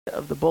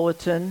of the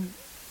bulletin,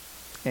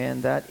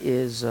 and that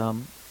is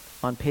on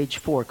page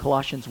 4,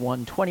 Colossians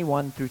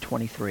 1:21 through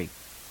 23.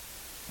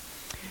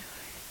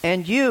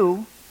 And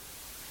you,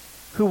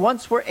 who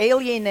once were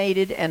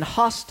alienated and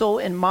hostile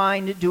in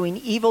mind, doing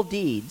evil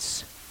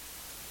deeds,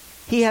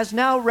 he has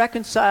now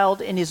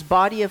reconciled in his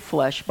body of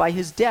flesh by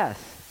his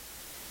death,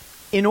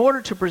 in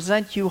order to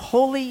present you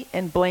holy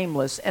and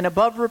blameless and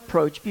above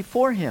reproach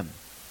before him.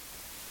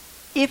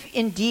 If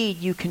indeed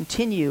you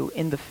continue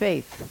in the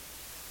faith,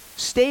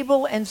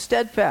 stable and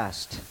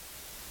steadfast,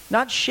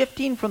 not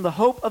shifting from the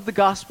hope of the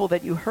gospel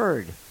that you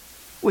heard,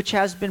 which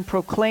has been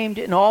proclaimed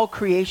in all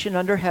creation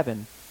under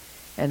heaven,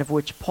 and of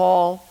which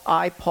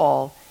I,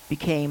 Paul,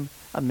 became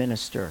a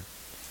minister.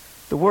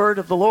 The word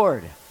of the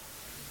Lord.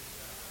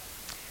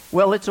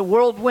 Well, it's a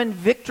whirlwind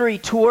victory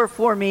tour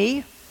for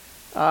me.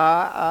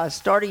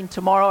 Starting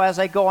tomorrow as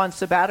I go on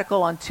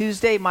sabbatical on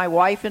Tuesday, my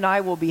wife and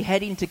I will be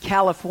heading to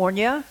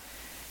California,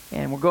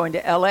 and we're going to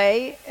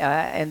LA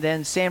and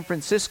then San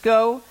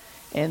Francisco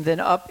and then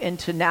up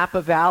into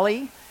Napa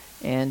Valley,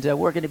 and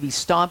we're going to be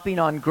stomping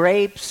on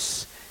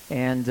grapes,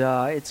 and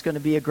it's going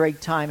to be a great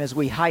time as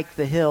we hike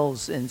the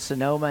hills in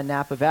Sonoma and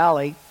Napa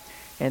Valley.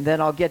 And then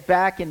I'll get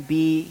back and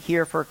be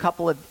here for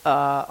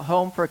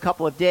home for a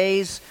couple of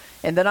days,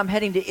 and then I'm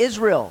heading to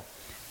Israel.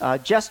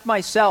 Just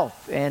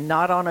myself, and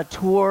not on a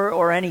tour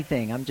or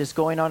anything. I'm just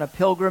going on a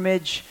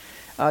pilgrimage,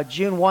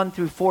 June 1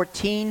 through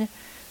 14,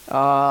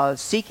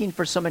 seeking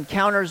for some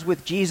encounters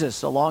with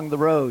Jesus along the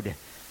road.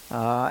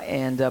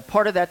 And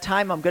part of that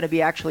time, I'm going to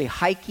be actually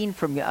hiking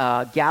from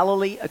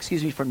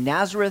from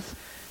Nazareth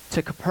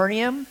to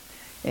Capernaum.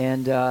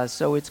 And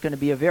so it's going to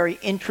be a very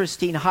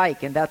interesting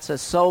hike, and that's a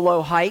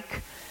solo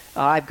hike.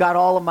 I've got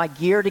all of my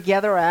gear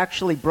together. I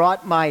actually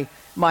brought my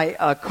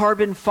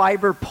carbon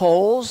fiber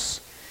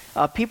poles.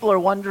 People are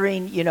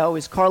wondering,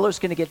 is Carlos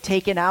going to get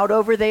taken out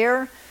over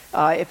there?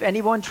 If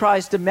anyone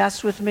tries to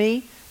mess with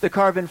me, the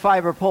carbon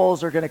fiber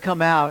poles are going to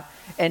come out,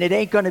 and it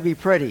ain't going to be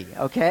pretty,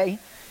 okay?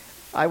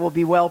 I will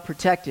be well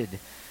protected.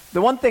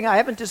 The one thing I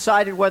haven't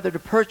decided whether to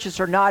purchase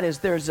or not is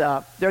there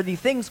are these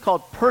things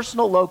called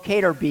personal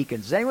locator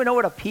beacons. Does anyone know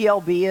what a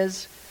PLB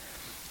is?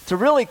 It's a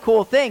really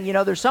cool thing.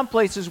 There's some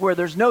places where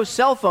there's no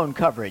cell phone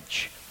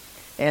coverage.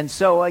 And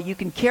so you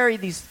can carry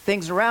these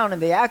things around,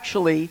 and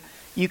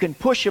you can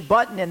push a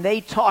button and they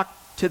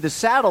talk to the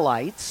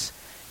satellites,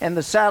 and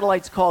the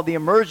satellites call the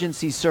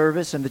emergency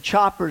service, and the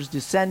choppers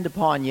descend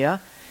upon you,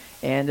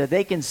 and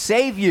they can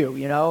save you.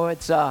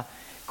 It's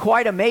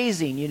quite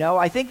amazing.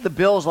 I think the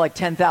bill's like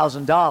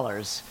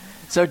 $10,000.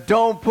 So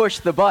don't push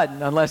the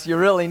button unless you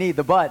really need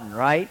the button,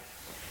 right?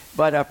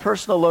 But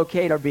personal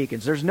locator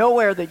beacons. There's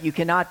nowhere that you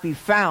cannot be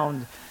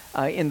found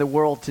in the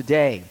world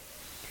today.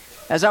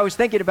 As I was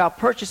thinking about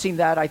purchasing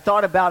that, I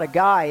thought about a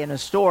guy in a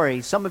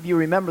story. Some of you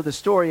remember the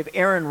story of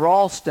Aron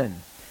Ralston,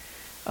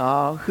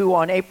 who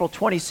on April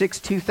 26,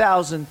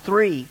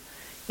 2003,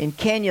 in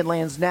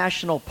Canyonlands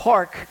National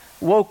Park,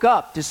 woke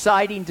up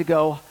deciding to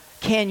go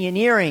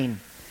canyoneering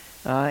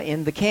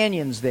in the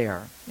canyons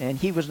there. And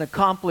he was an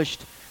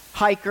accomplished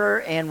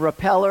hiker and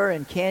rappeller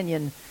and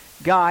canyon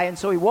guy, and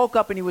so he woke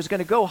up and he was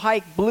going to go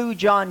hike Blue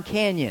John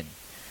Canyon.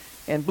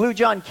 And Blue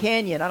John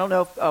Canyon, I don't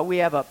know if we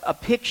have a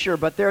picture,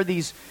 but there are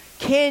these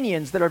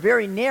canyons that are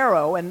very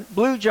narrow, and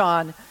Blue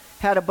John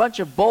had a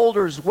bunch of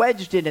boulders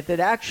wedged in it that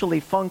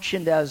actually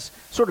functioned as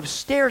sort of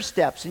stair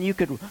steps, and you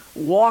could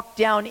walk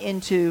down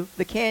into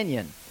the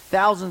canyon.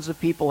 Thousands of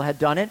people had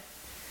done it.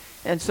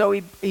 And so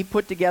he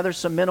put together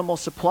some minimal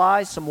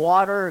supplies, some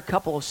water, a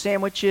couple of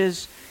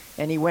sandwiches,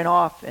 and he went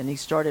off and he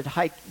started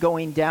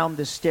going down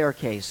this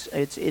staircase.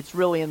 It's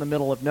really in the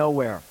middle of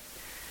nowhere.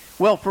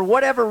 Well, for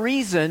whatever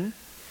reason,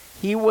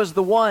 he was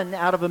the one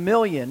out of a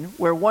million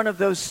where one of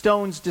those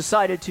stones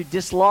decided to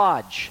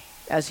dislodge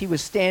as he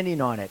was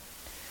standing on it.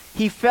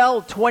 He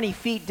fell 20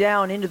 feet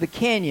down into the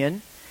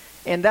canyon,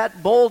 and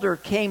that boulder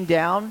came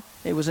down.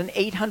 It was an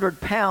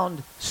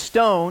 800-pound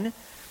stone,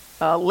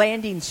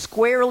 landing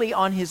squarely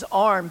on his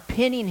arm,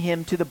 pinning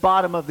him to the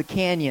bottom of the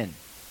canyon.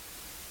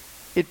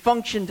 It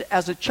functioned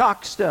as a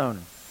chalk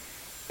stone.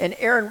 And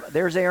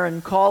there's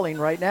Aaron calling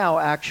right now,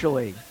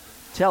 actually,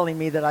 telling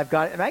me that I've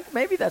got it.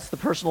 Maybe that's the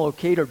personal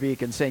locator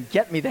beacon saying,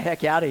 get me the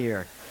heck out of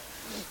here.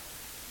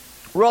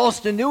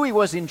 Ralston knew he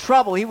was in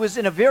trouble. He was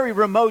in a very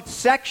remote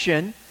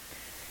section,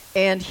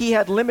 and he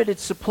had limited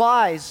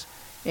supplies.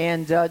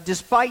 And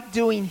despite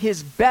doing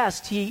his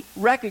best, he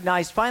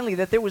recognized finally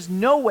that there was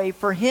no way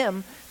for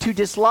him to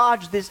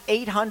dislodge this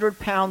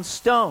 800-pound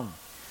stone.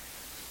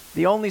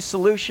 The only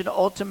solution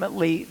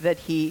ultimately that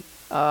he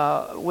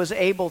was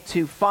able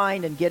to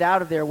find and get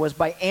out of there was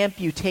by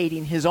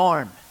amputating his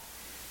arm.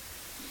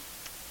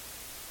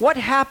 What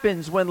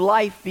happens when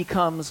life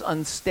becomes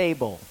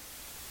unstable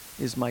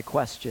is my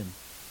question.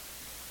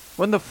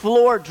 When the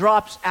floor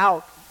drops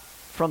out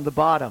from the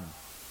bottom.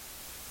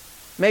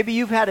 Maybe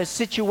you've had a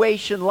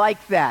situation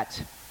like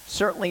that,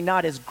 certainly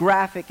not as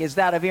graphic as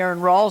that of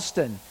Aron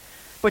Ralston,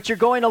 but you're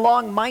going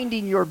along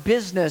minding your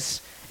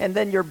business, and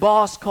then your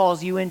boss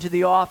calls you into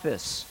the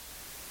office.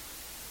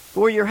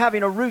 Or you're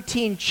having a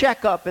routine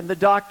checkup and the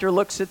doctor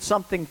looks at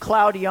something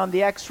cloudy on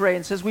the x-ray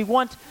and says, we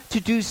want to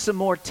do some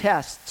more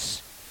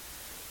tests.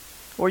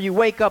 Or you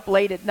wake up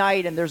late at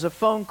night and there's a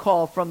phone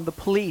call from the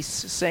police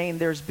saying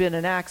there's been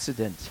an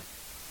accident.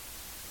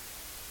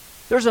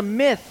 There's a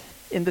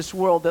myth in this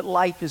world that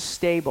life is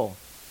stable.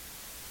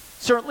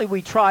 Certainly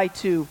we try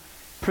to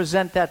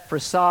present that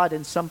facade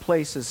in some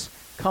places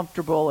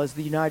comfortable as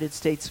the United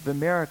States of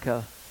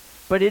America,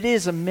 but it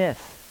is a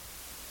myth.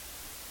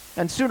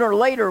 And sooner or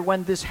later,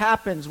 when this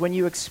happens, when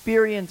you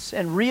experience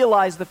and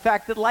realize the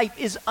fact that life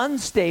is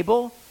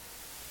unstable,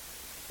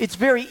 it's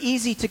very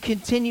easy to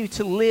continue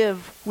to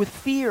live with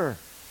fear,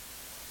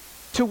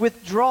 to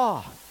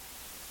withdraw.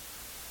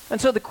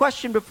 And so the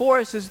question before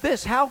us is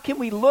this: how can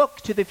we look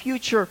to the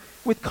future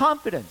with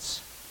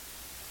confidence?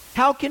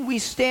 How can we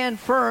stand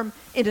firm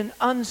in an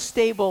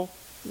unstable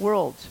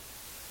world?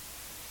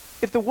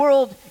 If the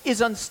world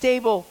is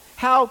unstable,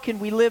 how can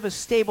we live a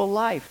stable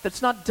life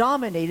that's not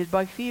dominated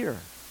by fear?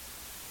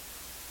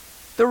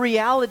 The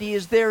reality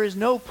is there is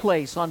no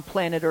place on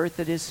planet Earth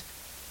that is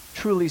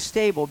truly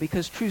stable,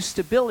 because true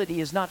stability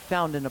is not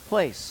found in a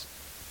place.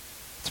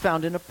 It's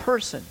found in a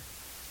person.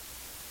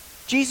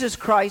 Jesus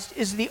Christ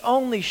is the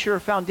only sure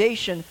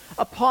foundation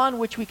upon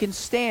which we can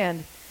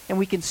stand, and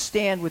we can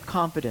stand with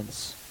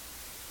confidence.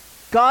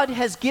 God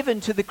has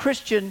given to the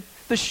Christian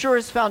the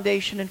surest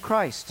foundation in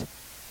Christ,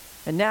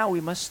 and now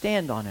we must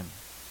stand on him.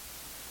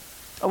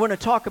 I want to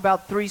talk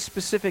about three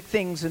specific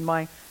things in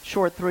my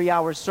short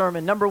 3-hour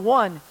sermon. Number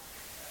one,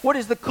 what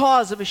is the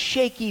cause of a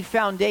shaky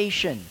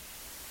foundation?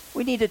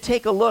 We need to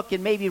take a look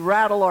and maybe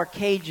rattle our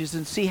cages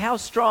and see how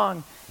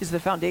strong is the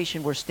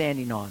foundation we're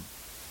standing on.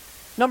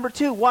 Number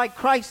two, why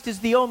Christ is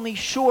the only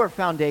sure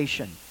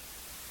foundation.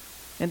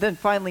 And then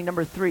finally,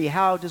 number three,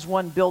 how does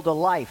one build a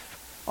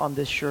life on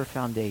this sure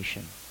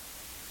foundation?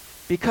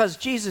 Because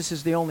Jesus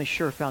is the only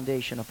sure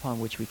foundation upon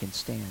which we can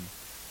stand.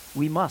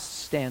 We must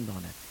stand on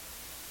it.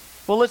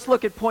 Well, let's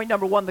look at point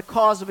number one, the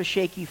cause of a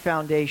shaky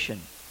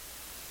foundation.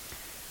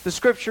 The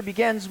scripture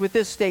begins with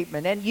this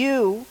statement: and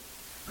you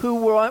who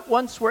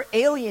once were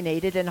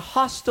alienated and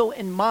hostile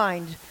in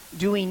mind,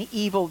 doing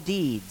evil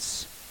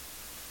deeds.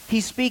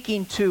 He's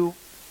speaking to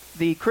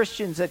the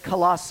Christians at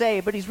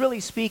Colossae, but he's really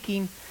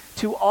speaking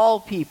to all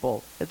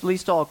people, at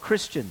least all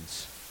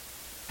Christians.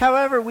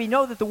 However, we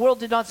know that the world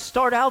did not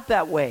start out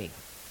that way.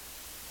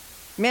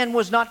 Man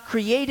was not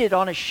created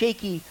on a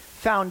shaky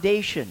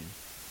foundation,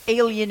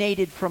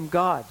 alienated from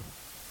God.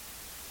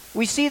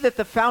 We see that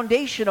the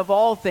foundation of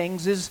all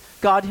things is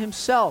God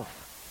himself.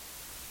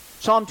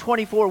 Psalm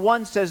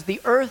 24:1 says,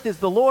 the earth is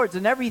the Lord's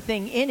and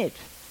everything in it,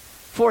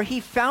 for he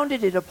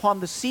founded it upon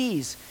the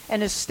seas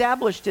and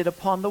established it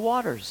upon the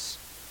waters.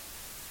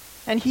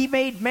 And he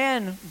made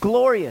man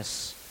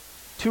glorious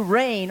to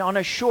reign on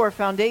a sure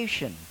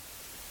foundation.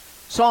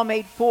 Psalm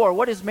 8:4,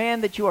 what is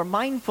man that you are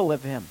mindful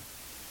of him?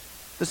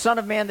 The Son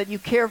of Man that you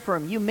care for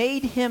him. You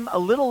made him a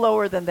little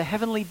lower than the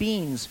heavenly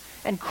beings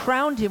and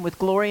crowned him with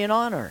glory and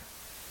honor.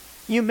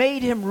 You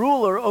made him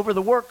ruler over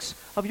the works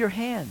of your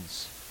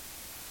hands.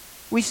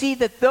 We see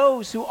that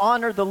those who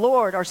honor the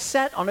Lord are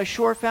set on a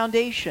sure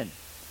foundation.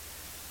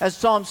 As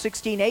Psalm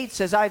 16:8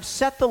 says, I have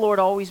set the Lord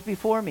always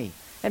before me,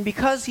 and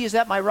because he is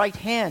at my right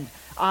hand,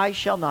 I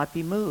shall not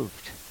be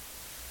moved.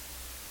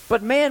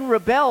 But man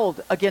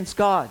rebelled against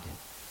God,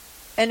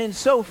 and in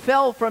so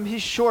fell from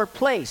his sure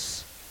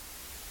place.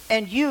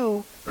 And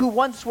you, who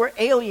once were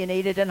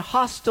alienated and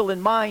hostile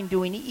in mind,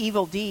 doing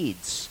evil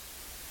deeds.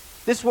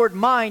 This word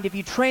mind, if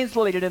you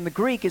translate it in the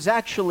Greek, is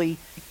actually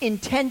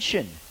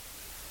intention.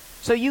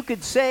 So you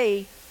could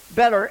say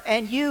better,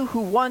 and you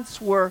who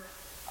once were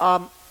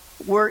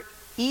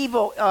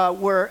evil,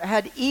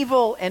 had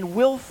evil and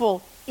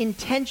willful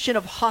intention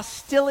of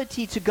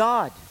hostility to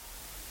God.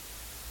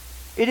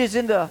 It is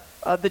in the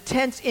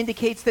tense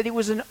indicates that it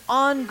was an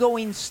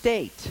ongoing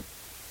state.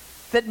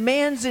 That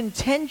man's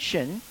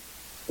intention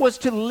was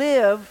to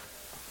live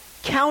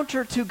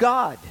counter to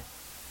God.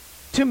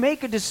 To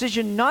make a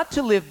decision not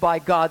to live by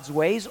God's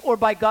ways or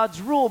by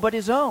God's rule, but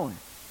his own.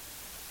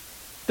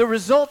 The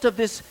result of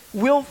this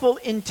willful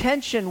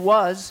intention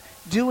was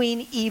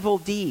doing evil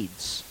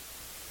deeds.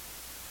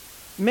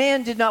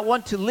 Man did not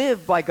want to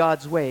live by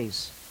God's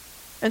ways.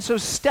 And so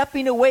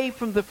stepping away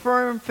from the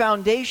firm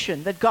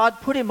foundation that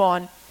God put him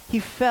on, he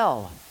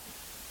fell.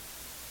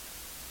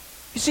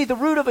 You see, the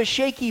root of a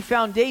shaky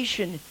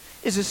foundation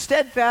is a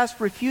steadfast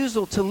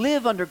refusal to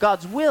live under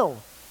God's will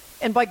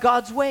and by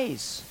God's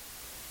ways.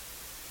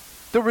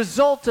 The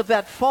result of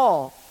that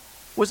fall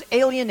was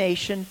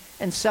alienation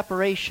and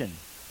separation.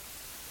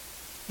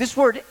 This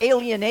word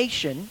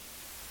alienation,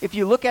 if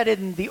you look at it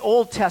in the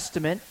Old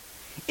Testament,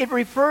 it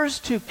refers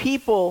to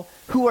people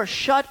who are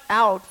shut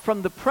out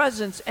from the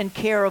presence and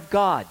care of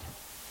God.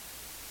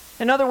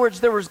 In other words,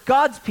 there was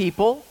God's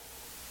people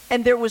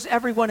and there was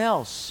everyone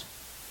else.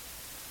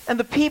 And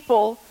the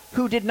people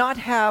who did not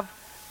have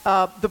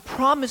the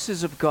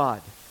promises of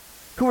God,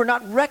 who were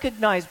not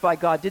recognized by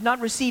God, did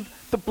not receive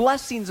the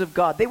blessings of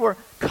God. They were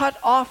cut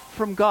off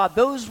from God.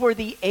 Those were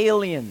the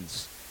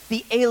aliens,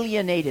 the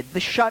alienated,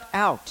 the shut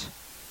out.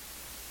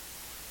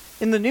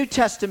 In the New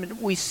Testament,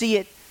 we see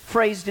it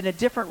phrased in a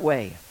different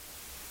way.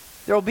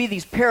 There will be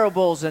these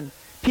parables, and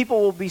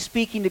people will be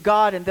speaking to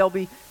God, and they'll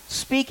be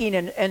speaking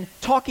and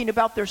talking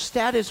about their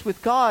status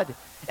with God.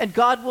 And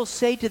God will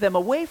say to them,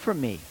 "Away from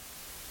me,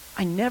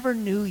 I never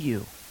knew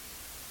you."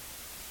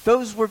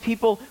 Those were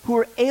people who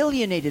were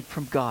alienated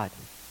from God.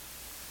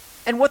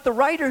 And what the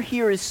writer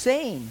here is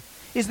saying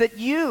is that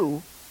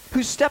you,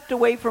 who stepped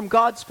away from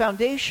God's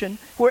foundation,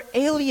 were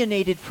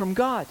alienated from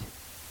God.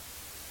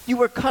 You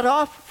were cut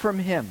off from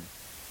Him.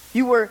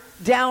 You were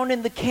down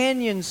in the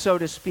canyon, so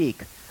to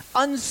speak,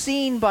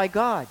 unseen by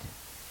God.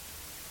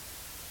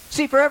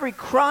 See, for every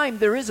crime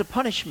there is a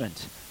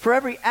punishment. For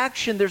every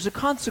action there's a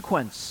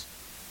consequence.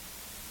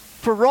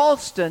 For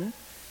Ralston,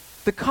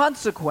 the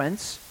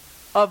consequence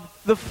of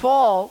the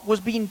fall was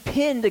being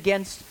pinned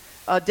against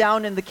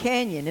down in the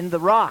canyon, in the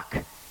rock.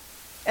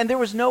 And there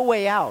was no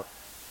way out.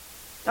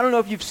 I don't know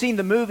if you've seen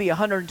the movie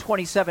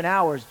 127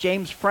 Hours.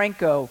 James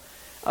Franco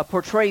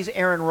portrays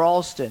Aaron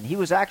Ralston. He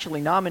was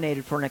actually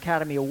nominated for an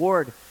Academy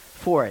Award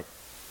for it.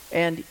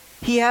 And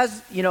he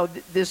has,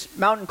 this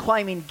mountain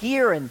climbing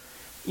gear, and,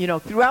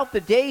 throughout the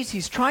days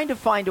he's trying to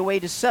find a way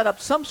to set up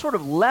some sort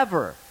of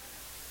lever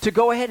to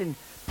go ahead and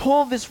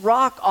pull this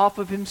rock off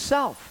of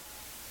himself.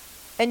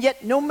 And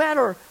yet, no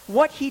matter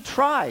what he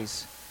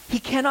tries, he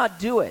cannot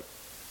do it.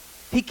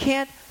 He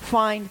can't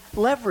find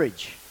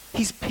leverage.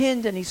 He's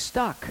pinned and he's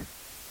stuck.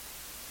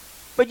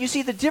 But you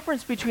see, the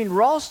difference between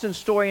Ralston's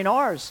story and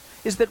ours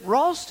is that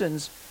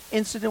Ralston's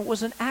incident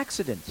was an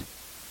accident,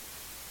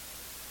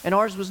 and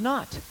ours was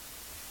not.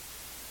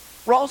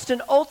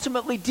 Ralston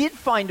ultimately did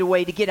find a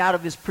way to get out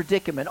of his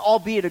predicament,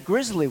 albeit a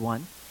grisly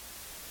one.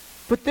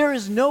 But there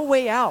is no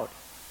way out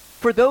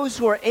for those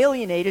who are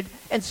alienated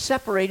and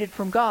separated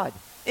from God.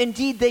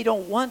 Indeed, they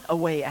don't want a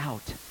way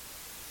out.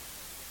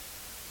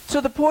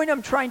 So the point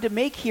I'm trying to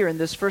make here in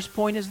this first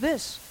point is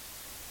this.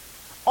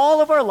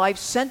 All of our life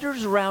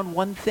centers around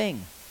one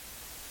thing.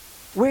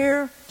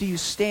 Where do you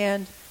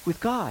stand with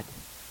God?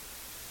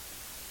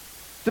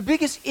 The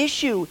biggest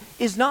issue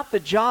is not the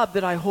job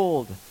that I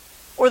hold,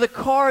 or the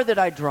car that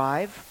I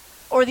drive,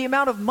 or the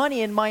amount of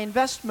money in my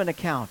investment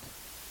account.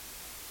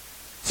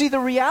 See, the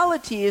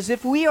reality is,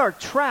 if we are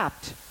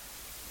trapped,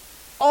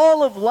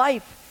 all of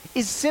life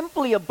is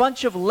simply a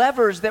bunch of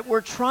levers that we're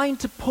trying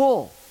to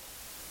pull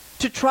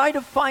to try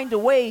to find a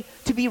way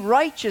to be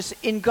righteous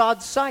in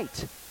God's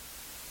sight.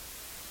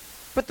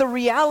 But the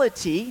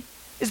reality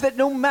is that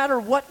no matter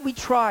what we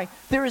try,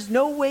 there is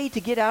no way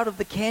to get out of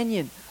the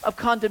canyon of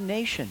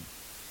condemnation.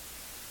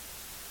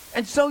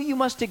 And so you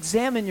must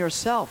examine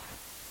yourself.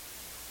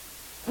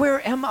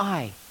 Where am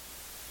I?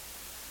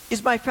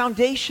 Is my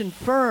foundation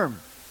firm?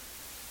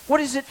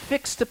 What is it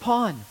fixed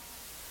upon?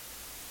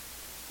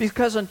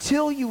 Because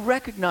until you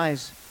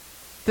recognize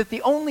that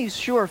the only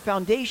sure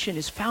foundation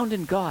is found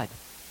in God,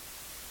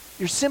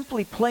 you're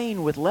simply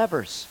playing with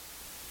levers,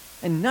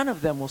 and none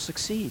of them will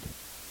succeed.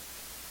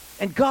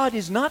 And God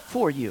is not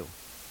for you.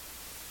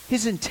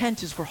 His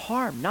intent is for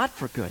harm, not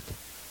for good.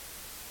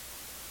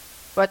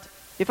 But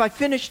if I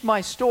finished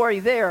my story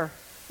there,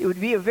 it would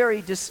be a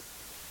very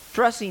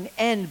distressing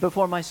end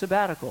before my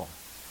sabbatical.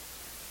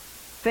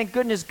 Thank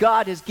goodness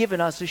God has given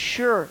us a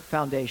sure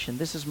foundation.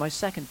 This is my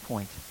second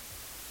point.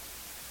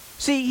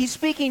 See, he's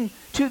speaking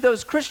to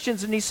those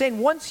Christians, and he's saying,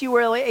 once you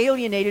were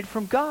alienated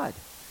from God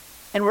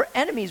and were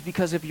enemies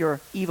because of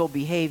your evil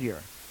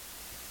behavior.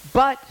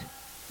 But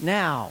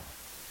now,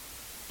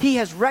 he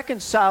has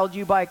reconciled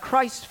you by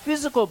Christ's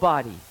physical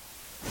body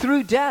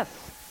through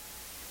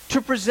death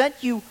to present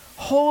you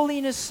holy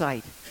in his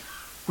sight,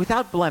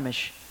 without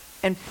blemish,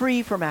 and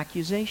free from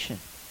accusation.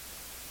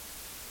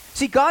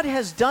 See, God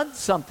has done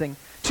something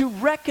to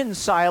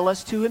reconcile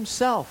us to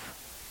himself.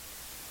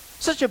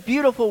 Such a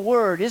beautiful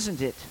word,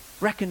 isn't it?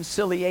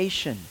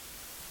 Reconciliation.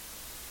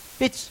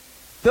 It's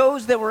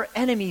those that were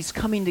enemies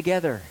coming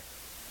together.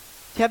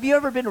 Have you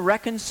ever been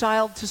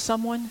reconciled to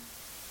someone?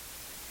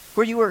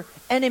 Where you were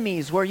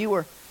enemies, where you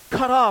were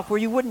cut off, where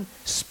you wouldn't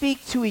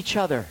speak to each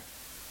other.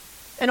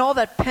 And all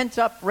that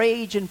pent-up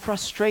rage and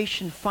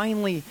frustration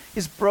finally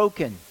is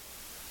broken.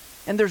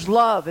 And there's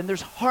love, and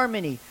there's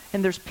harmony,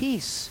 and there's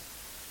peace.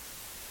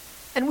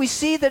 And we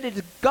see that it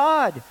is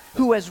God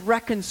who has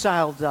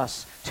reconciled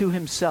us to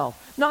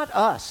himself, not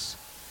us.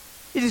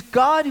 It is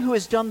God who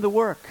has done the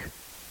work.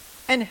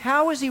 And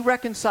how has he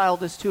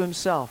reconciled us to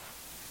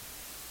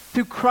himself?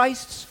 Through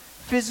Christ's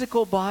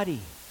physical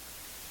body.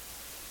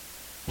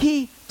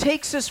 He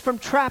takes us from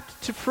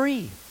trapped to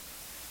free,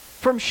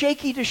 from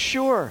shaky to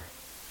sure.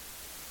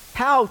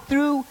 How?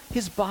 Through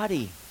his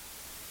body.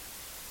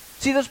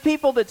 See, those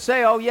people that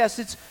say, oh yes,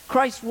 it's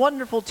Christ's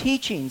wonderful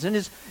teachings and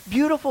his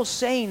beautiful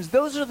sayings,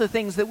 those are the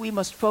things that we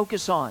must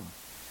focus on.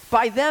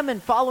 By them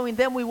and following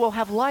them, we will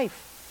have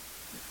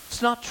life.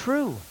 It's not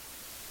true.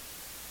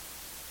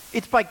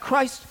 It's by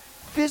Christ's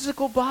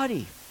physical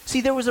body.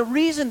 See, there was a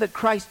reason that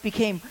Christ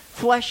became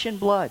flesh and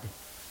blood.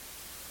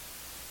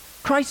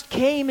 Christ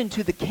came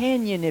into the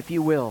canyon, if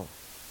you will,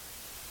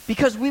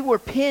 because we were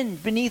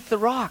pinned beneath the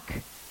rock.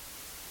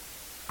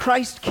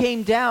 Christ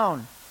came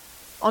down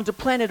onto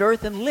planet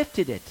Earth and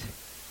lifted it.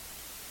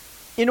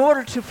 In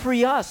order to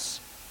free us,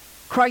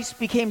 Christ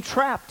became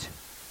trapped.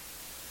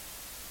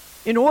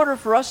 In order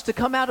for us to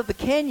come out of the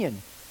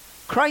canyon,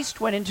 Christ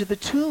went into the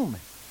tomb.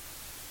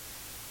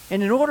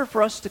 And in order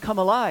for us to come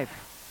alive,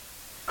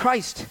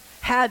 Christ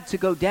had to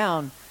go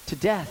down to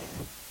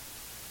death.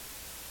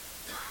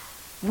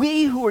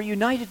 We who are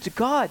united to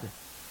God,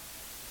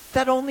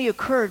 that only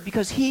occurred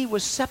because he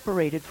was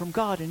separated from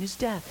God in his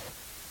death.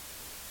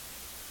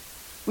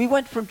 We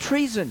went from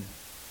treason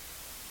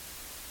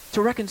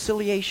to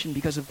reconciliation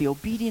because of the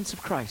obedience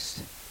of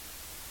Christ.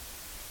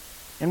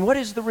 And what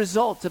is the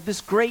result of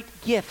this great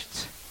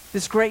gift,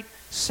 this great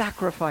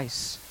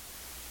sacrifice?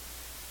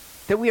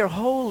 That we are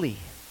holy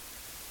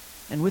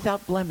and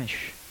without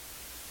blemish.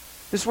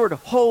 This word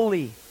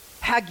holy,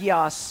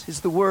 hagios,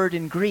 is the word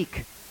in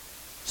Greek.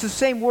 It's the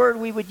same word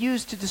we would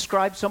use to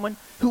describe someone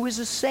who is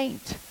a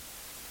saint.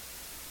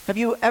 Have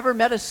you ever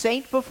met a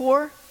saint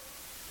before?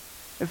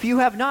 If you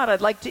have not, I'd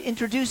like to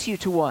introduce you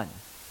to one.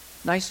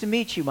 Nice to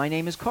meet you. My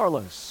name is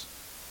Carlos.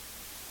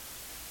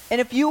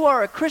 And if you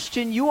are a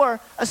Christian, you are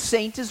a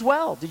saint as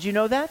well. Did you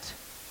know that?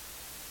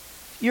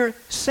 You're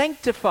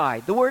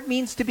sanctified. The word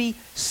means to be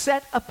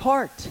set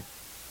apart.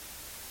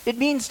 It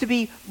means to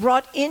be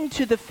brought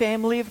into the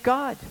family of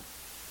God.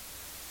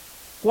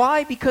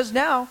 Why? Because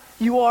now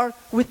you are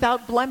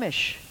without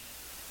blemish.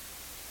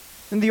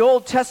 In the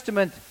Old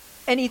Testament,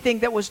 anything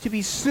that was to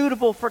be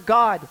suitable for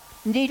God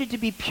needed to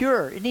be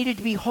pure. It needed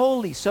to be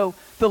holy. So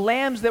the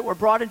lambs that were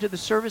brought into the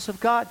service of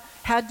God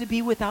had to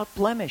be without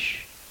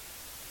blemish.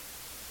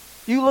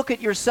 You look at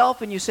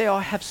yourself and you say, oh,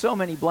 I have so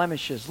many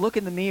blemishes. Look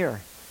in the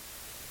mirror.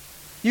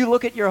 You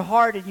look at your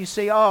heart and you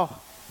say, oh,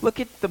 look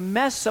at the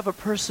mess of a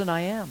person I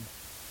am.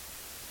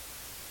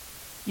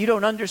 You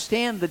don't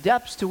understand the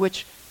depths to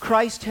which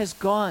Christ has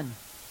gone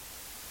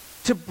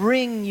to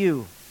bring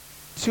you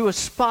to a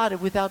spot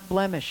of without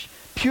blemish,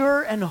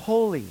 pure and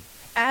holy,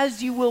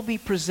 as you will be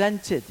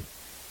presented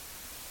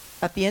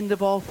at the end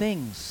of all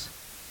things,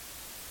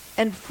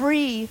 and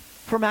free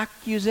from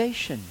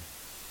accusation.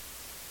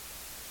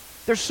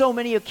 There's so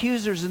many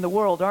accusers in the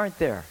world, aren't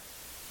there?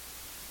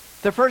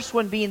 The first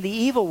one being the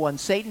evil one,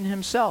 Satan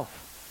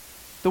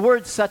himself. The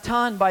word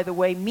Satan, by the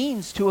way,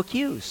 means to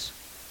accuse.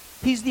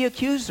 He's the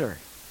accuser.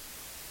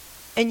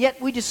 And yet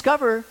we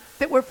discover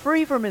that we're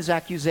free from his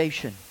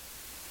accusation.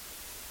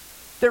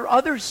 There are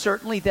others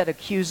certainly that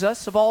accuse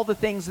us of all the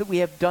things that we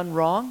have done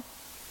wrong.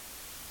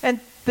 And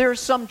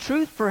there's some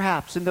truth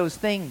perhaps in those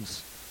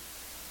things.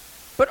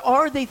 But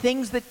are they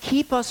things that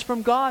keep us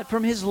from God,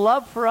 from his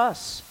love for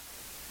us,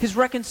 his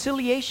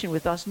reconciliation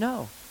with us?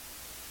 No.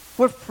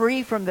 We're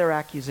free from their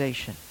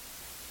accusation.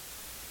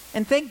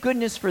 And thank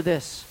goodness for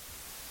this.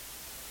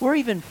 We're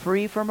even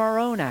free from our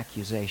own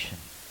accusation.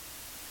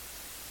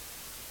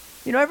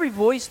 You know, every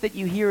voice that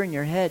you hear in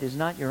your head is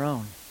not your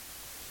own.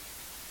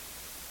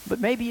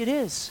 But maybe it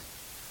is.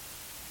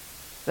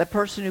 That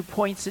person who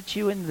points at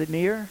you in the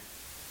mirror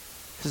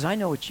says, I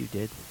know what you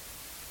did.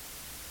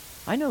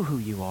 I know who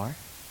you are.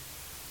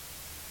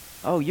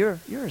 Oh, you're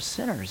a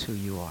sinner is who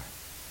you are.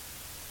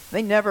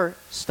 They never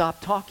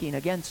stop talking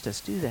against us,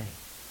 do they?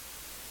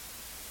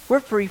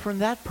 We're free from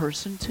that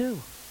person too.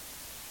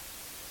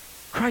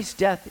 Christ's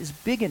death is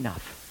big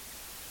enough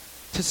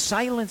to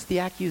silence the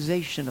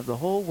accusation of the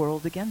whole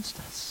world against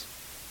us.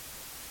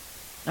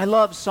 I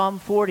love Psalm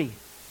 40,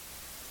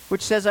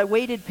 which says, I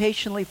waited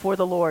patiently for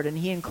the Lord, and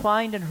he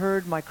inclined and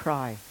heard my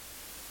cry.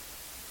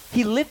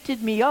 He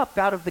lifted me up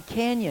out of the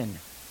canyon,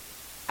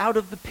 out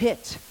of the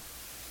pit,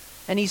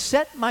 and he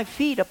set my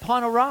feet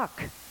upon a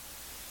rock,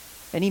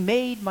 and he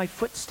made my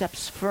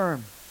footsteps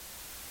firm,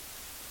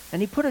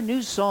 and he put a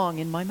new song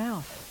in my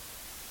mouth.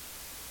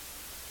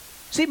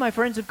 See, my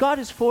friends, if God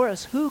is for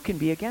us, who can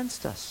be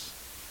against us?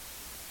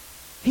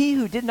 He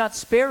who did not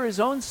spare his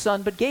own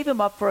son, but gave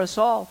him up for us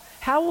all,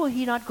 how will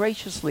he not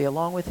graciously,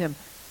 along with him,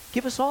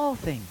 give us all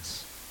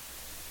things?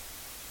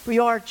 We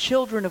are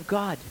children of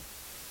God.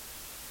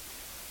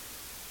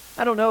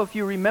 I don't know if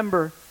you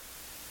remember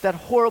that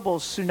horrible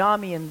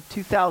tsunami in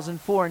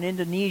 2004 in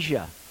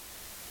Indonesia.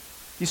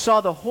 You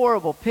saw the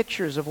horrible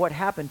pictures of what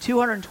happened.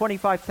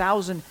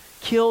 225,000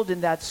 killed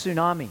in that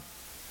tsunami.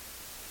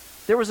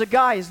 There was a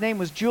guy, his name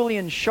was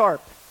Julian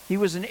Sharp. He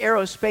was an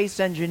aerospace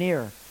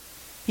engineer.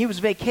 He was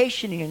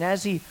vacationing, and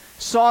as he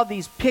saw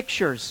these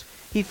pictures,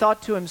 he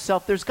thought to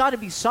himself, there's got to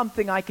be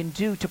something I can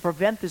do to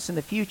prevent this in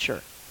the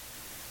future.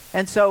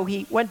 And so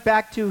he went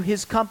back to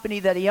his company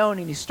that he owned,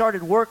 and he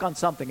started work on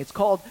something. It's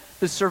called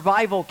the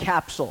Survival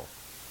Capsule.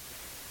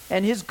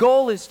 And his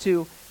goal is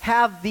to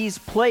have these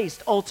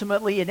placed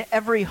ultimately in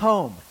every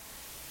home.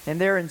 And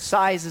they're in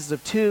sizes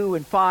of 2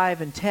 and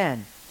 5 and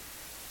 10.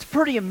 It's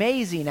pretty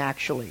amazing,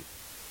 actually.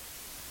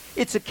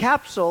 It's a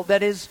capsule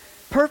that is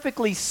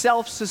perfectly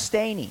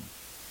self-sustaining.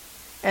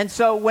 And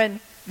so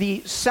when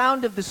the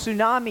sound of the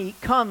tsunami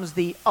comes,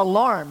 the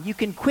alarm, you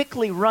can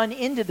quickly run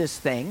into this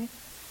thing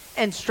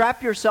and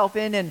strap yourself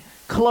in and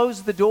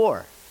close the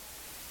door.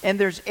 And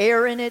there's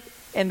air in it,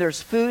 and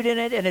there's food in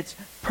it, and it's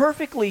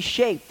perfectly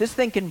shaped. This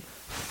thing can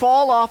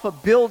fall off a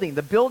building.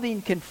 The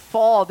building can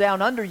fall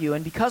down under you,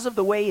 and because of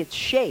the way it's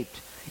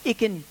shaped, it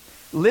can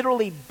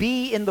literally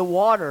be in the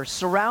water,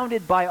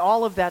 surrounded by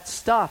all of that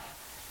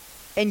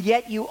stuff, and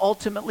yet you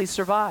ultimately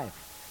survive.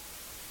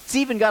 It's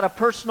even got a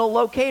personal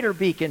locator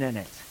beacon in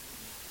it,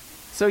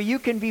 so you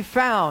can be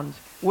found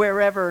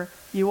wherever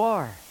you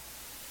are.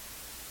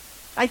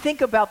 I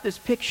think about this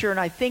picture, and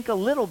I think a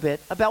little bit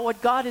about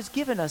what God has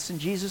given us in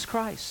Jesus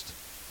Christ.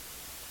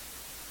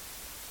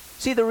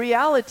 See, the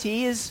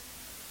reality is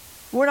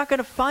we're not going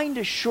to find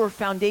a sure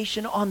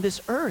foundation on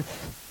this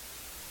earth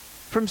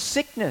from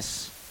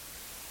sickness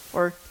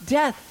or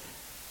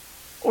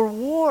death or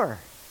war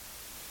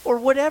or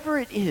whatever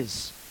it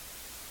is.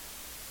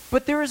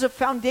 But there is a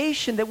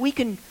foundation that we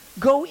can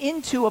go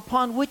into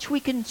upon which we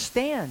can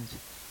stand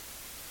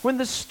when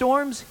the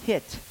storms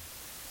hit,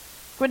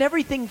 when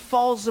everything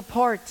falls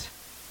apart.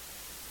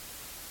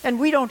 And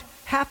we don't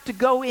have to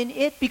go in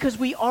it because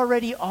we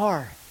already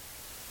are.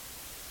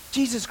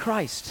 Jesus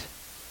Christ.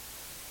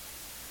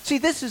 See,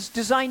 this is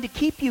designed to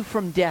keep you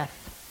from death.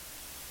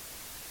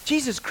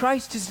 Jesus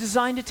Christ is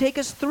designed to take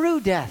us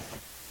through death.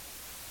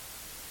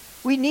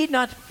 We need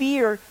not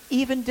fear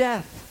even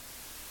death,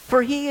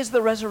 for he is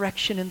the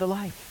resurrection and the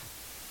life.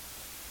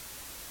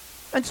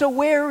 And so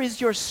where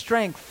is your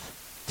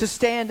strength to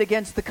stand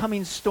against the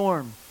coming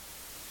storm?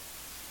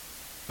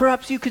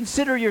 Perhaps you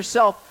consider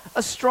yourself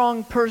a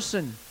strong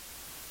person.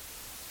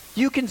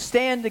 You can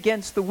stand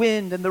against the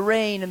wind and the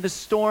rain and the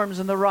storms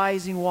and the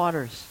rising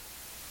waters.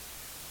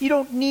 You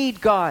don't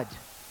need God.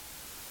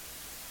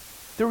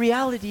 The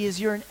reality is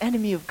you're an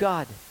enemy of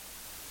God.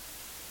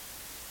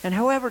 And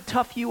however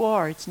tough you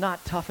are, it's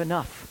not tough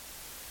enough.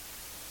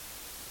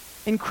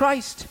 In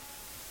Christ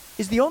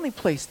is the only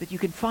place that you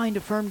can find a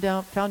firm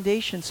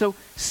foundation. So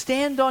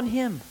stand on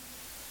him.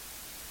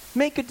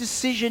 Make a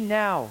decision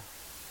now.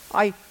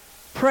 I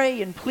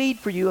pray and plead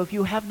for you, if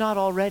you have not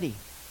already,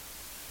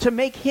 to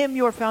make him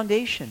your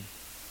foundation.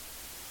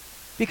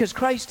 Because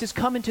Christ has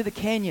come into the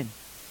canyon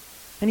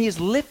and he has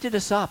lifted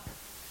us up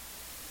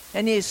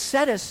and he has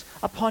set us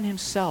upon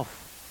himself.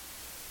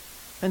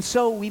 And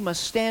so we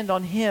must stand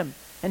on him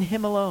and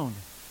him alone.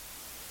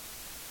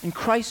 In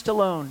Christ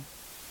alone,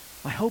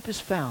 my hope is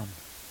found.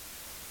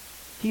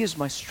 He is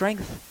my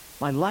strength,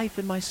 my life,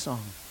 and my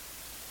song.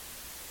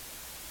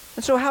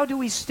 And so how do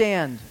we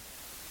stand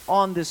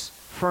on this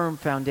firm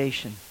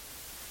foundation?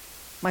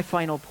 My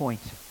final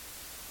point.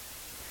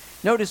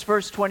 Notice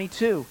verse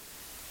 22.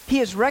 He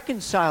has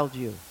reconciled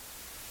you,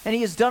 and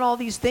he has done all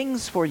these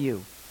things for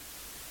you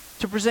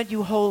to present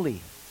you holy,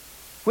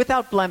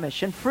 without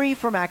blemish, and free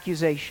from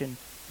accusation,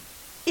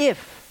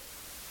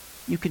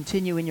 if you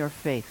continue in your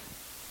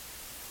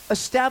faith,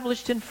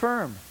 established and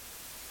firm,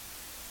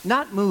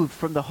 not moved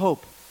from the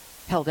hope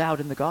held out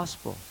in the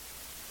gospel.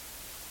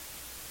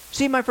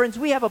 See, my friends,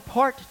 we have a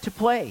part to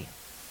play.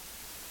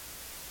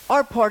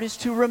 Our part is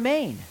to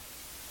remain,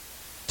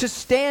 to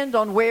stand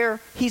on where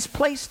he's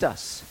placed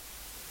us.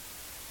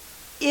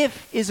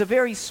 If is a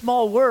very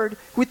small word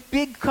with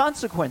big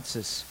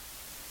consequences.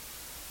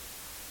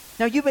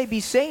 Now you may be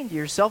saying to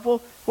yourself,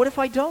 well, what if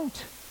I don't?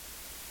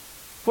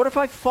 What if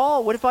I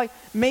fall? What if I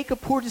make a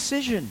poor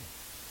decision?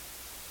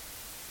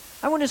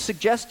 I want to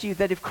suggest to you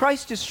that if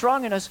Christ is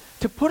strong in us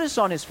to put us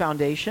on his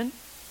foundation,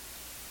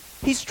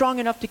 he's strong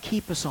enough to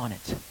keep us on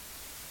it.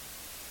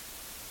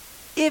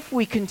 If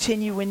we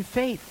continue in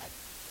faith,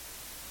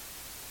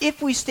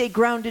 if we stay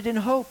grounded in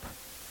hope.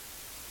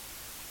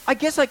 I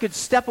guess I could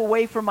step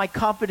away from my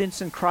confidence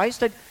in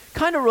Christ. I'd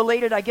kind of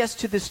relate it, I guess,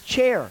 to this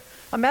chair.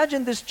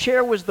 Imagine this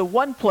chair was the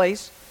one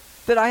place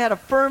that I had a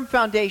firm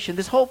foundation.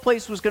 This whole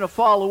place was going to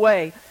fall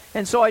away,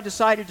 and so I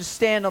decided to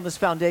stand on this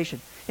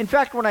foundation. In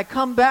fact, when I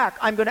come back,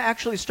 I'm going to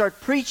actually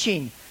start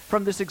preaching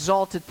from this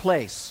exalted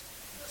place.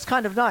 It's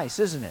kind of nice,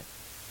 isn't it?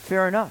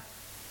 Fair enough.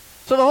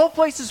 So the whole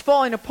place is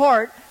falling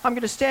apart. I'm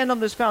going to stand on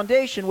this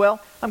foundation. Well,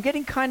 I'm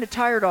getting kind of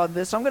tired on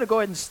this. I'm going to go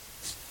ahead and...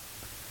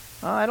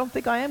 I don't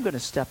think I am going to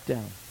step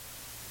down.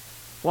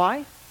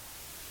 Why?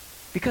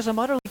 Because I'm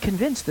utterly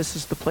convinced this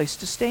is the place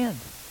to stand.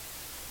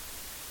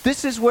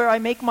 This is where I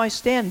make my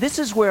stand. This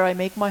is where I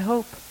make my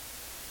hope.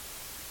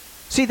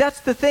 See,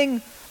 that's the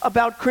thing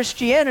about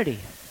Christianity.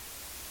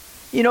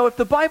 You know, if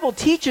the Bible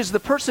teaches the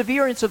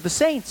perseverance of the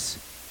saints,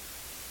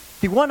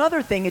 the one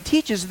other thing it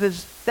teaches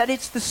is that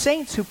it's the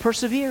saints who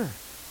persevere.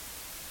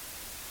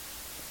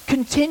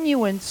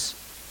 Continuance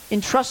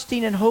in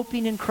trusting and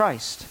hoping in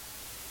Christ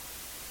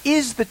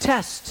is the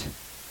test.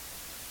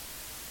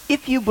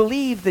 If you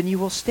believe, then you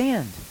will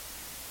stand.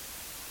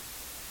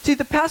 See,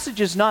 the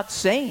passage is not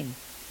saying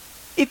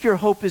if your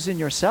hope is in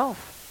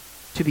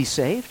yourself to be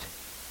saved.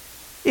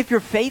 If your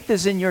faith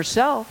is in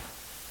yourself,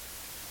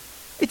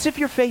 it's if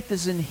your faith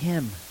is in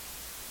him.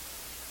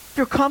 If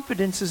your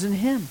confidence is in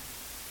him.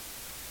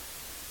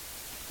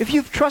 If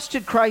you've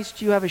trusted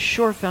Christ, you have a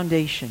sure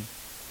foundation.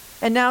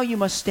 And now you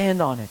must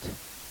stand on it.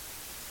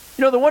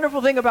 You know, the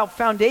wonderful thing about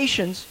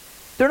foundations,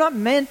 they're not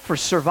meant for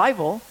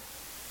survival.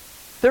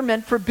 They're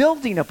meant for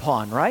building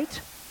upon,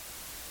 right?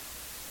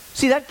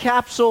 See, that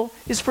capsule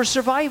is for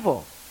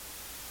survival.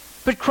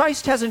 But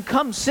Christ hasn't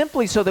come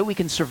simply so that we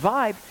can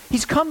survive.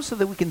 He's come so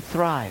that we can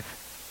thrive.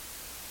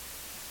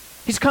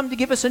 He's come to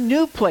give us a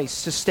new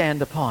place to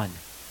stand upon.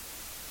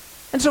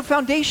 And so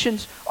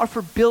foundations are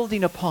for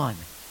building upon.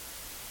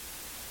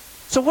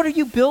 So what are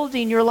you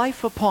building your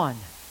life upon?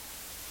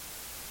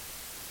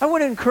 I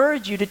want to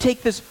encourage you to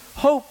take this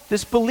hope,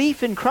 this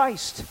belief in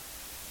Christ,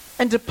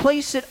 and to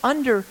place it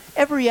under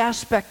every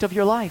aspect of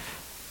your life.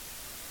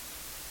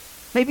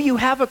 Maybe you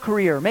have a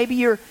career. Maybe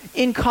you're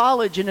in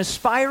college and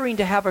aspiring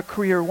to have a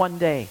career one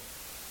day.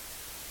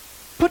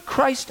 Put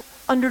Christ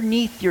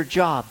underneath your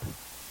job.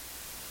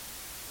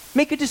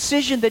 Make a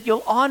decision that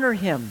you'll honor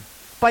Him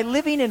by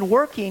living and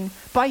working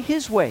by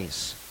His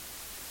ways.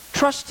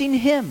 Trusting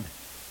Him.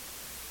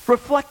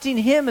 Reflecting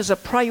Him as a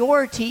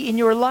priority in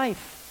your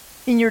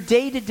life, in your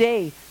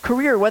day-to-day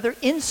career, whether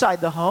inside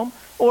the home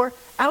or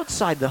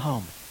outside the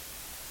home.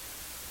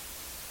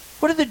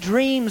 What are the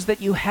dreams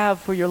that you have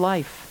for your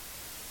life?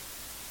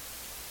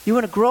 You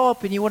want to grow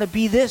up and you want to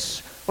be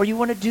this, or you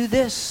want to do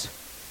this.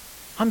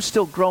 I'm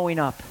still growing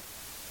up.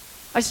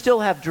 I still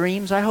have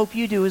dreams. I hope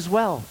you do as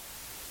well.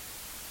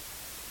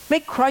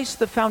 Make Christ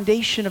the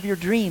foundation of your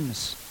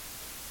dreams,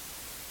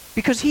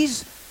 because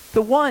He's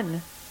the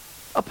one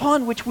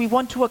upon which we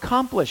want to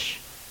accomplish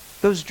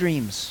those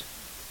dreams.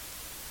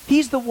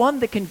 He's the one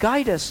that can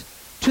guide us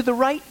to the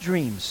right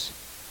dreams,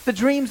 the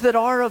dreams that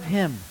are of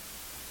Him.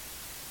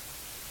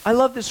 I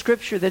love the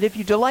scripture that if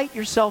you delight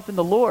yourself in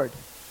the Lord,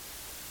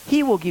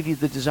 He will give you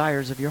the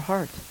desires of your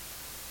heart.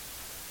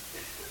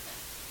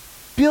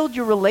 Build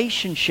your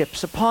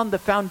relationships upon the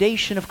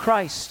foundation of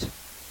Christ.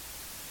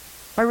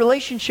 My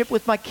relationship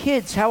with my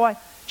kids, how I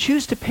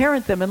choose to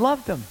parent them and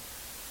love them.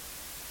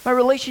 My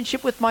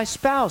relationship with my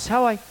spouse,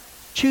 how I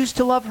choose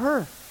to love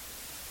her.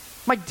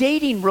 My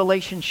dating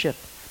relationship,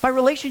 my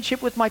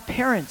relationship with my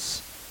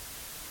parents.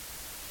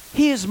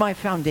 He is my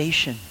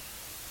foundation.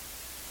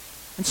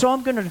 And so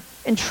I'm going to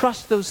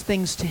entrust those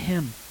things to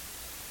Him.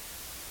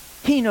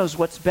 He knows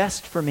what's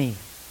best for me.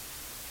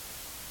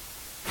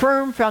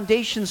 Firm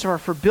foundations are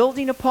for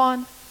building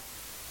upon,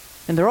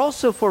 and they're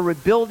also for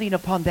rebuilding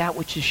upon that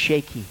which is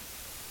shaky.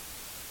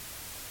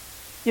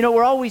 You know,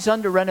 we're always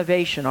under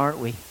renovation, aren't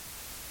we?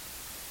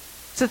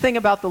 It's the thing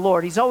about the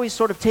Lord. He's always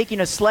sort of taking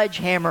a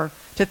sledgehammer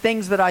to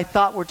things that I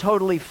thought were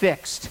totally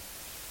fixed.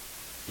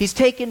 He's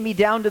taken me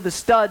down to the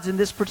studs in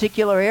this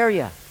particular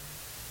area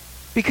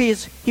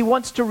because He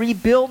wants to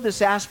rebuild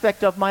this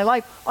aspect of my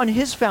life on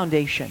His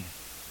foundation.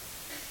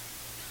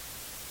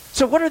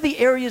 So what are the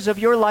areas of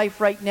your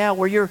life right now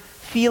where you're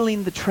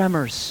feeling the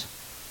tremors?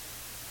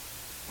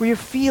 Where you're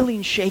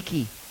feeling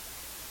shaky?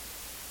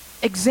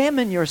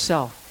 Examine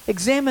yourself.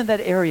 Examine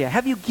that area.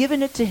 Have you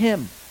given it to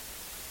Him?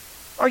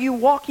 Are you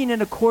walking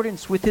in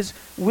accordance with His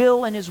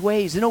will and His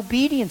ways, in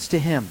obedience to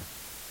Him?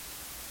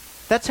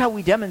 That's how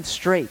we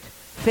demonstrate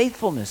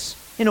faithfulness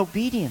in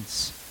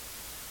obedience.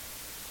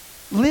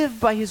 Live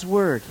by His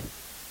word.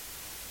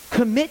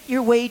 Commit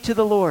your way to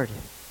the Lord.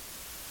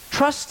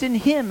 Trust in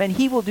Him, and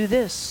He will do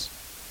this.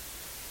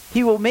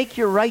 He will make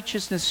your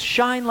righteousness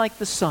shine like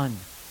the sun,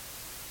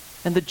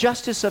 and the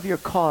justice of your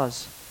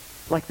cause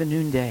like the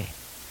noonday.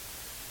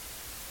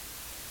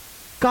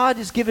 God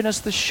has given us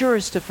the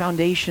surest of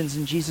foundations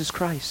in Jesus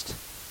Christ.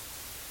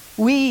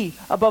 We,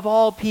 above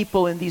all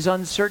people in these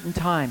uncertain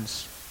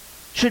times,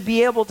 should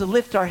be able to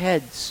lift our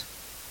heads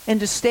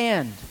and to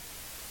stand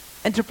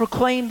and to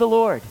proclaim the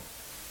Lord.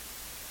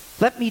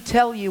 Let me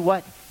tell you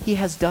what He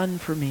has done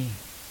for me.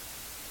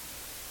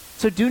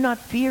 So do not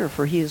fear,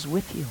 for He is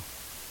with you.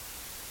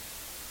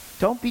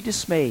 Don't be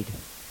dismayed,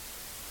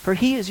 for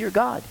He is your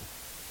God.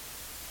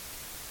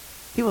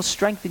 He will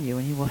strengthen you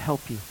and He will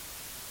help you.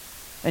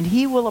 And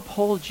He will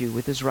uphold you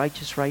with His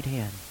righteous right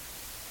hand.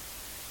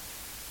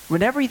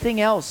 When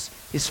everything else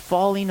is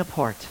falling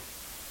apart,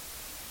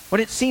 when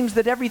it seems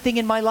that everything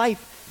in my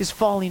life is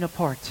falling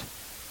apart,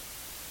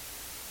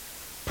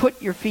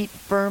 put your feet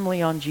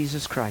firmly on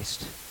Jesus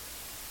Christ.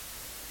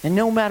 And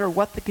no matter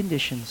what the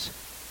conditions,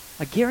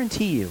 I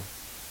guarantee you,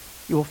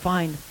 you will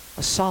find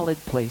a solid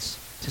place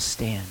to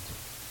stand.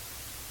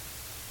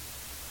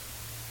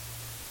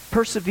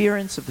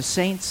 Perseverance of the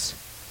saints.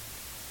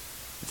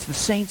 It's the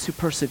saints who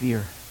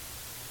persevere.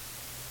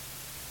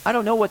 I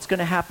don't know what's going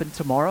to happen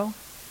tomorrow.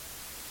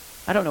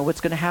 I don't know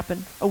what's going to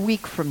happen a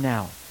week from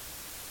now.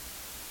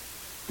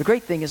 The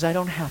great thing is I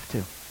don't have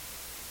to.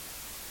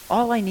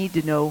 All I need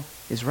to know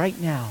is right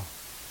now,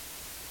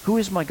 who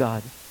is my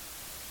God?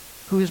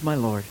 Who is my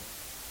Lord?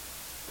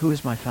 Who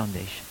is my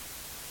foundation?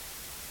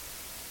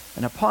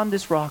 And upon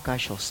this rock I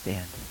shall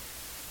stand.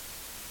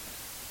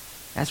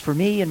 As for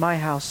me and my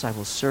house, I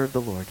will serve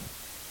the Lord.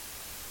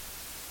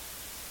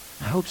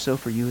 I hope so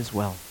for you as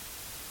well.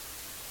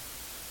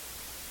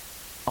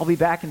 I'll be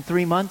back in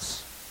 3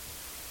 months.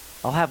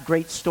 I'll have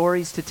great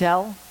stories to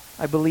tell,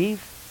 I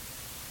believe.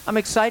 I'm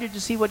excited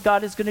to see what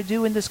God is going to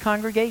do in this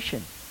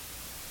congregation.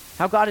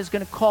 How God is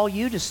going to call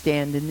you to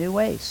stand in new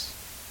ways.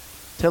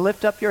 To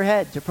lift up your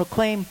head, to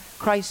proclaim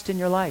Christ in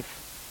your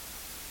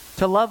life.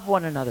 To love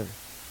one another.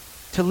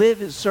 To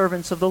live as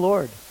servants of the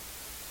Lord.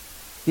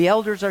 The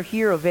elders are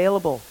here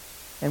available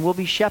and will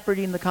be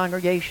shepherding the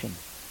congregation.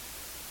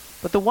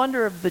 But the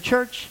wonder of the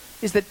church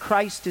is that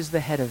Christ is the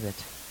head of it.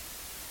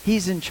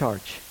 He's in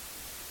charge.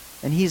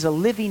 And He's a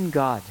living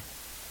God.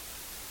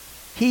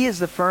 He is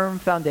the firm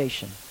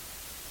foundation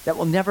that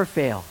will never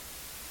fail.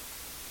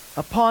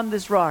 Upon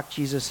this rock,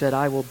 Jesus said,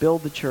 I will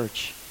build the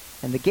church,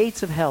 and the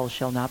gates of hell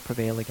shall not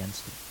prevail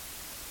against it.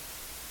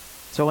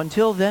 So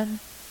until then,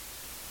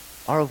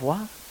 au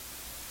revoir.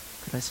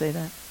 Could I say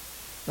that?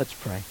 Let's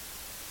pray.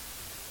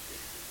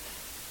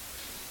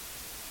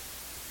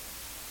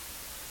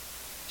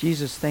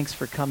 Jesus, thanks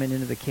for coming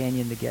into the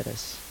canyon to get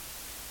us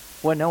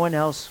when no one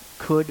else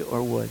could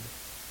or would.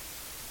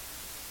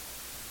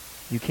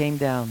 You came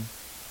down,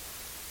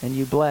 and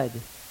you bled,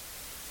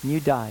 and you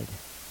died,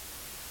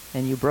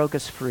 and you broke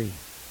us free,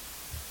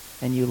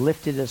 and you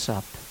lifted us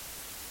up,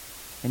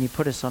 and you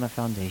put us on a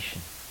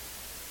foundation,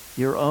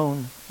 your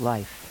own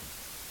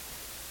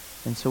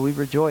life. And so we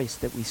rejoice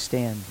that we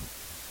stand,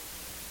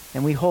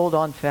 and we hold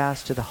on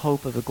fast to the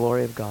hope of the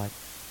glory of God.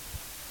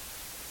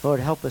 Lord,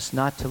 help us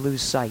not to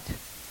lose sight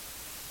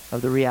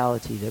of the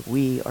reality that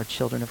we are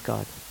children of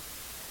God.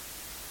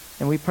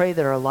 And we pray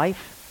that our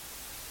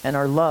life and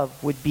our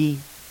love would be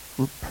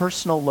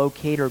personal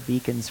locator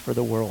beacons for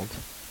the world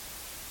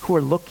who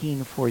are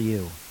looking for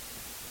you,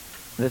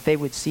 that they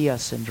would see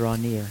us and draw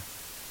near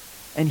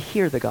and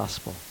hear the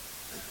gospel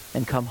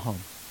and come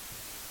home.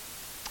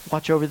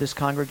 Watch over this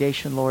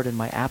congregation, Lord, in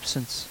my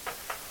absence.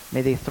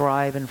 May they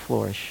thrive and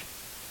flourish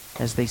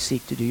as they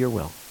seek to do your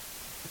will.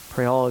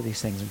 Pray all of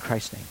these things in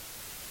Christ's name.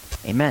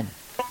 Amen.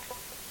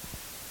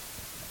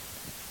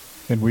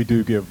 And we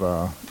do give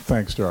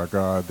thanks to our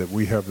God that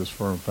we have this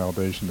firm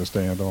foundation to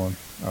stand on,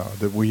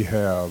 that we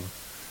have.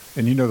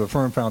 And you know, the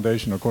firm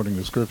foundation, according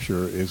to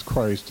Scripture, is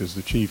Christ is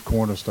the chief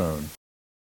cornerstone.